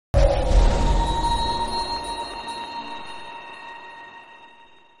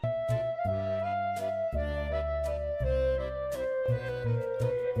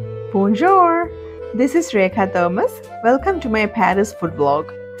Bonjour! This is Raclette Thomas. Welcome to my Paris food vlog.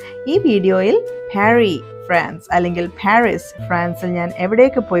 ഈ വീഡിയോയിൽ France അല്ലെങ്കിൽ Paris ഫ്രാൻസിൽ ഞാൻ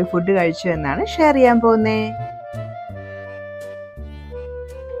എവിടെയൊക്കെ പോയി ഫുഡ് കഴിച്ചു എന്നാണ് ഷെയർ ചെയ്യാൻ പോകുന്നത്.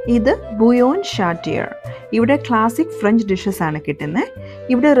 ഇത് ബൂയോൺ ഷാർട്ടിയർ. ഇവിടെ ക്ലാസിക് ഫ്രഞ്ച് ഡിഷസ് ആണ് കിട്ടുന്നത്.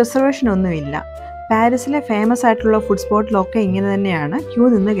 ഇവിടെ റിസർവേഷൻ ഒന്നുമില്ല. പാരീസിലെ ഫേമസ് ആയിട്ടുള്ള ഫുഡ് സ്പോട്ടിലൊക്കെ ഇങ്ങനെ തന്നെയാണ്, ക്യൂ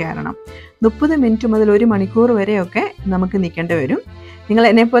നിന്ന് കയറണം. 30 മിനിറ്റ് മുതൽ 1 മണിക്കൂർ വരെയൊക്കെ നമുക്ക് നിൽക്കേണ്ടി വരും. നിങ്ങൾ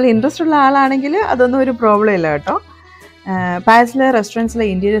എന്നെപ്പോലെ ഇൻട്രസ്റ്റ് ഉള്ള ആളാണെങ്കിൽ അതൊന്നും ഒരു പ്രോബ്ലം ഇല്ല കേട്ടോ. പാരീസിലെ റെസ്റ്റോറൻറ്റ്സിലെ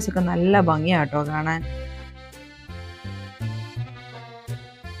ഇൻറ്റീരിയേഴ്സ് ഒക്കെ നല്ല ഭംഗിയാണ് കേട്ടോ കാണാൻ.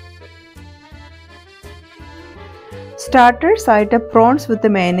 സ്റ്റാർട്ടേഴ്സ് ആയിട്ട് പ്രോൺസ്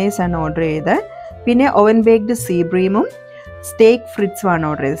വിത്ത് മയനൈസ് ആണ് ഓർഡർ ചെയ്തത്. പിന്നെ ഓവൻ ബേക്ക്ഡ് സീ ബ്രീമും സ്റ്റേക്ക് ഫ്രിറ്റ്സും ആണ്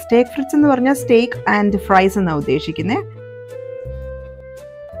ഓർഡർ ചെയ്തത്. സ്റ്റേക്ക് ഫ്രിറ്റ്സ് എന്ന് പറഞ്ഞാൽ സ്റ്റേക്ക് ആൻഡ് ഫ്രൈസ് എന്നാണ് ഉദ്ദേശിക്കുന്നത്.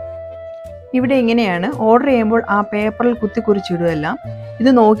 ഇവിടെ ഇങ്ങനെയാണ് ഓർഡർ ചെയ്യുമ്പോൾ ആ പേപ്പറിൽ കുത്തിക്കുറിച്ചിടുകയല്ല. ഇത്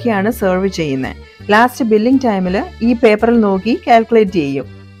നോക്കിയാണ് സെർവ് ചെയ്യുന്നത്. ലാസ്റ്റ് ബില്ലിംഗ് ടൈമിൽ ഈ പേപ്പറിൽ നോക്കി കാൽക്കുലേറ്റ് ചെയ്യും.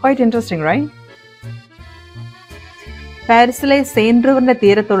 Quite interesting right? പാരീസിലെ സെയിൻ റിവറിന്റെ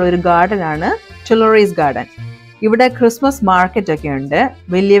തീരത്തുള്ള ഒരു ഗാർഡൻ ആണ് ടുളറീസ് ഗാർഡൻ. ഇവിടെ ക്രിസ്മസ് മാർക്കറ്റ് ഒക്കെ ഉണ്ട്.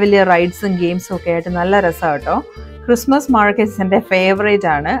 വലിയ വലിയ റൈഡ്സും ഗെയിംസും ഒക്കെ ആയിട്ട് നല്ല രസമാണ് കേട്ടോ. ക്രിസ്മസ് മാർക്കറ്റ്സ് എൻ്റെ ഫേവറേറ്റ്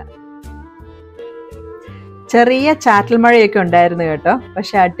ആണ്. ചെറിയ ചാറ്റൽ മഴയൊക്കെ ഉണ്ടായിരുന്നു കേട്ടോ,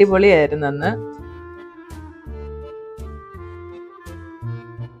 പക്ഷെ അടിപൊളിയായിരുന്നു അന്ന്.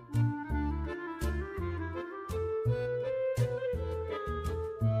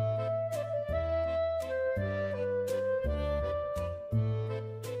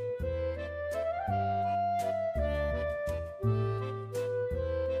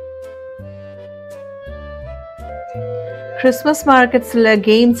 ക്രിസ്മസ് മാർക്കറ്റ്സിൽ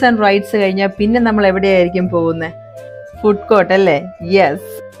ഗെയിംസ് ആൻഡ് റൈഡ്സ് കഴിഞ്ഞാൽ പിന്നെ നമ്മൾ എവിടെയായിരിക്കും പോകുന്നത്? ഫുഡ് കോർട്ട് അല്ലേ? യെസ്.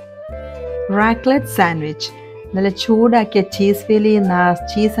 റാക്ലെറ്റ് സാൻഡ്വിച്ച്. നല്ല ചൂടാക്കിയ ചീസ് ഫില്ലിൽ നിന്ന് ആ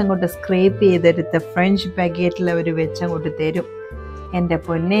ചീസ് അങ്ങോട്ട് സ്ക്രേപ്പ് ചെയ്തെടുത്ത് ഫ്രഞ്ച് ബാഗേറ്റിൽ അവർ വെച്ചങ്ങോട്ട് തരും. എൻ്റെ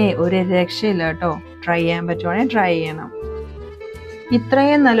പൊന്നെ, ഒരു രക്ഷയില്ല കേട്ടോ. ട്രൈ ചെയ്യാൻ പറ്റുവാണെങ്കിൽ ട്രൈ ചെയ്യണം.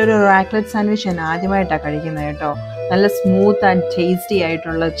 ഇത്രയും നല്ലൊരു റാക്ലെറ്റ് സാൻഡ്വിച്ച് ഞാൻ ആദ്യമായിട്ടാണ് കഴിക്കുന്നത് കേട്ടോ. നല്ല സ്മൂത്ത് ആൻഡ് ടേസ്റ്റി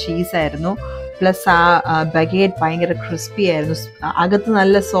ആയിട്ടുള്ള ചീസായിരുന്നു. പ്ലസ് ആ ബഗേറ്റ് ഭയങ്കര ക്രിസ്പി ആയിരുന്നു. അകത്ത്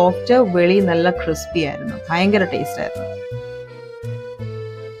നല്ല സോഫ്റ്റ്, വെളി നല്ല ക്രിസ്പി ആയിരുന്നു. ഭയങ്കര ടേസ്റ്റ് ആയിരുന്നു.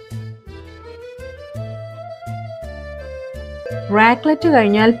 റാക്ലെറ്റ്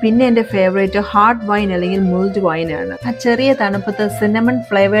കഴിഞ്ഞാൽ പിന്നെ എൻ്റെ ഫേവറേറ്റ് ഹോട്ട് വൈൻ അല്ലെങ്കിൽ മുൾഡ് വൈൻ ആണ്. ആ ചെറിയ തണുപ്പത്ത് സിന്നമൺ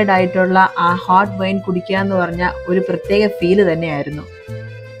ഫ്ലേവേർഡ് ആയിട്ടുള്ള ആ ഹോട്ട് വൈൻ കുടിക്കുക എന്ന് പറഞ്ഞാൽ ഒരു പ്രത്യേക ഫീല് തന്നെയായിരുന്നു.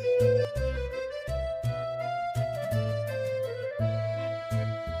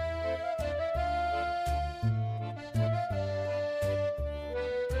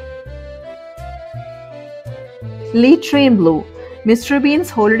 ലിട്രീൻ ബ്ലൂ. മിസ്റ്റർ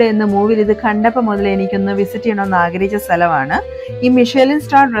ബീൻസ് ഹോളിഡേ എന്ന മൂവിയിൽ ഇത് കണ്ടപ്പോൾ മുതൽ എനിക്കൊന്ന് വിസിറ്റ് ചെയ്യണമെന്ന് ആഗ്രഹിച്ച സ്ഥലമാണ്. ഈ മിഷേലിൻ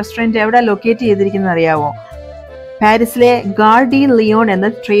സ്റ്റാർ റെസ്റ്റോറൻറ്റ് എവിടെ ലൊക്കേറ്റ് ചെയ്തിരിക്കുന്നത് അറിയാവോ? പാരീസിലെ ഗാർ ഡി ലിയോൺ എന്ന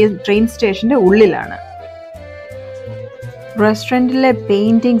ട്രെയിൻ സ്റ്റേഷന്റെ ഉള്ളിലാണ്. റെസ്റ്റോറൻറ്റിലെ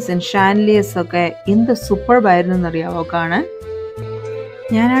പെയിന്റിങ്സും ഷാൻലിയേഴ്സ് ഒക്കെ എന്ത് സൂപ്പർബായിരുന്നു എന്നറിയാവോ കാണാൻ.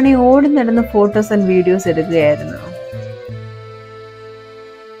 ഞാനാണെങ്കിൽ ഓടി നടന്ന് ഫോട്ടോസ് ആൻഡ് വീഡിയോസ് എടുക്കുകയായിരുന്നു.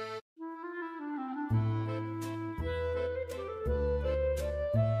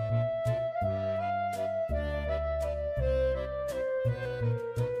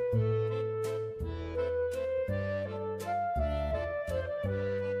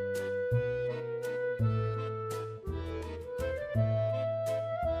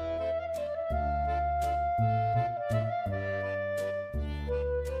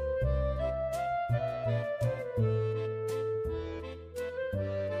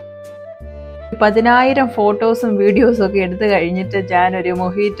 പതിനായിരം ഫോട്ടോസും വീഡിയോസും ഒക്കെ എടുത്തു കഴിഞ്ഞിട്ട് ഞാനൊരു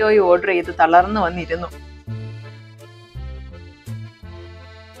മൊഹിറ്റോയ് ഓർഡർ ചെയ്ത് തളർന്നു വന്നിരുന്നു.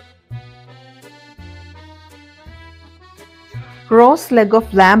 റോസ്റ്റ് ലെഗ്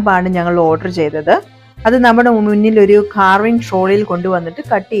ഓഫ് ലാംബ് ആണ് ഞങ്ങൾ ഓർഡർ ചെയ്തത്. അത് നമ്മുടെ മുന്നിൽ ഒരു കാർവിംഗ് ട്രോളിയിൽ കൊണ്ടുവന്നിട്ട്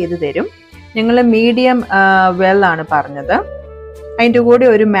കട്ട് ചെയ്ത് തരും. ഞങ്ങൾ മീഡിയം വെൽ ആണ് പറഞ്ഞത്. അതിൻ്റെ കൂടെ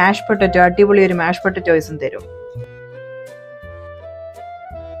ഒരു മാഷ് പൊട്ടറ്റോ, അടിപൊളി ഒരു മാഷ് പൊട്ടറ്റോയ്സും തരും.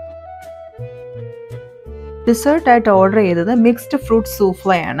 ഡിസേർട്ടായിട്ട് ഓർഡർ ചെയ്തത് മിക്സ്ഡ് ഫ്രൂട്ട്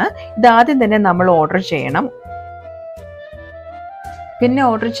സൂഫ്ലെ ആണ്. ഇത് ആദ്യം തന്നെ നമ്മൾ ഓർഡർ ചെയ്യണം. പിന്നെ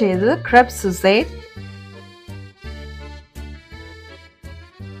ഓർഡർ ചെയ്തത് ക്രെപ്പ് സുസേറ്റ്,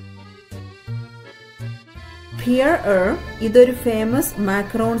 പിയർ. ഇതൊരു ഫേമസ്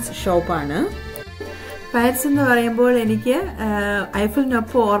മാക്കറോൺസ് ഷോപ്പാണ്. പാരീസ് എന്ന് പറയുമ്പോൾ എനിക്ക്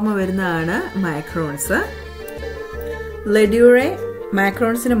ഐഫിലിനൊപ്പം ഓർമ്മ വരുന്നതാണ് മാക്കറോൺസ്. ലഡ്യൂറെ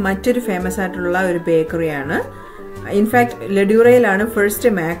മാക്രോൺസിന് മറ്റൊരു ഫേമസ് ആയിട്ടുള്ള ഒരു ബേക്കറിയാണ്. ഇൻഫാക്ട് ലഡ്യൂറയിലാണ് ഫസ്റ്റ്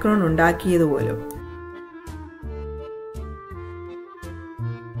മാക്രോൺ ഉണ്ടാക്കിയത് പോലും.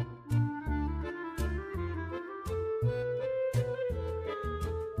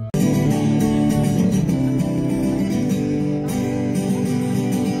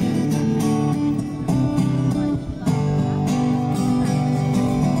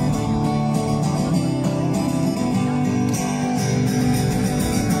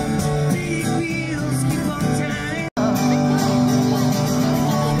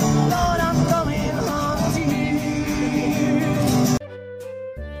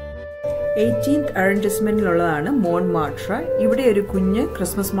 റിസോർട്ട് അറേഞ്ച്മെന്റിലുള്ളതാണ് മോൺമാർട്രെ. ഇവിടെ ഒരു കുഞ്ഞ്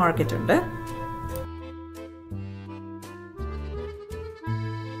ക്രിസ്മസ് മാർക്കറ്റ് ഉണ്ട്.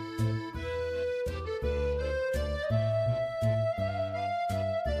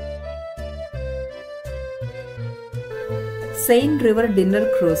 സെയിൻ റിവർ ഡിന്നർ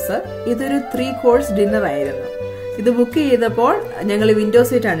ക്രൂസ്. ഇതൊരു 3 കോഴ്സ് ഡിന്നർ ആയിരുന്നു. ഇത് ബുക്ക് ചെയ്തപ്പോൾ ഞങ്ങൾ വിൻഡോ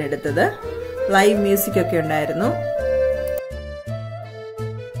സീറ്റ് ആണ് എടുത്തത്. ലൈവ് മ്യൂസിക് ഒക്കെ ഉണ്ടായിരുന്നു.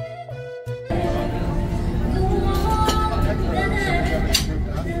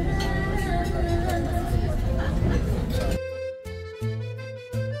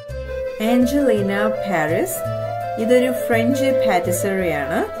 Angelina Paris. ഇതൊരു ഫ്രഞ്ച്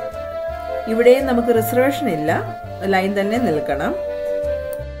പാറ്റിസറിയാണ്. ഇവിടെയും നമുക്ക് റിസർവേഷൻ ഇല്ല, ലൈൻ തന്നെ നിൽക്കണം.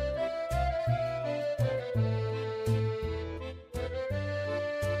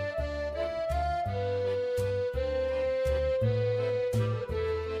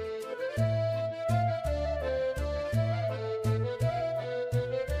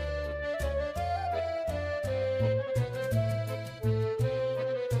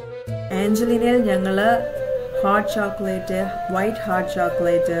 ആഞ്ചലിനയിൽ ഞങ്ങള് hot chocolate, white hot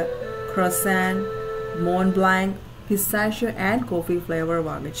chocolate, Croissant, mont-blanc, Pistachio and coffee flavor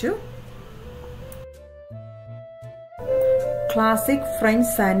വാങ്ങിച്ചു. ക്ലാസിക് ഫ്രഞ്ച്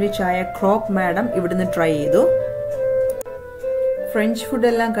സാൻഡ്വിച്ച് ആയ ക്രോക്ക് മാഡം ഇവിടുന്ന് ട്രൈ ചെയ്തു. ഫ്രഞ്ച് ഫുഡ്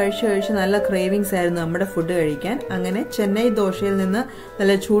എല്ലാം കഴിച്ച് നല്ല ക്രേവിങ്സ് ആയിരുന്നു നമ്മുടെ ഫുഡ് കഴിക്കാൻ. അങ്ങനെ ചെന്നൈ ദോശയിൽ നിന്ന്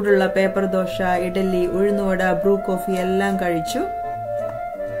നല്ല ചൂടുള്ള പേപ്പർ ദോശ, ഇഡലി, ഉഴുന്നുവട, ബ്രൂ കോഫി എല്ലാം കഴിച്ചു.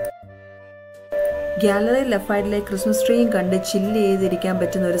 ഗാലറി ലഫൈറ്റിലെ ക്രിസ്മസ് ട്രീയും കണ്ട് ചില്ല് ചെയ്തിരിക്കാൻ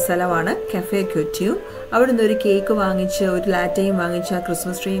പറ്റുന്ന ഒരു സ്ഥലമാണ് കഫേ ക്യൂറ്റ്യൂ. അവിടെ നിന്ന് ഒരു കേക്ക് വാങ്ങിച്ച് ഒരു ലാറ്റയും വാങ്ങിച്ച് ആ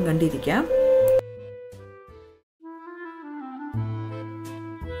ക്രിസ്മസ് ട്രീയും കണ്ടിരിക്കാം.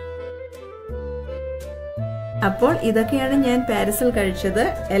 അപ്പോൾ ഇതൊക്കെയാണ് ഞാൻ പാരീസിൽ കഴിച്ചത്.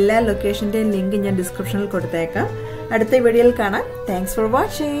 എല്ലാ ലൊക്കേഷന്റെയും ലിങ്ക് ഞാൻ ഡിസ്ക്രിപ്ഷനിൽ കൊടുത്തേക്കാം. അടുത്ത വീഡിയോയിൽ കാണാം. Thanks for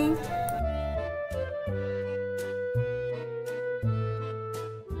watching.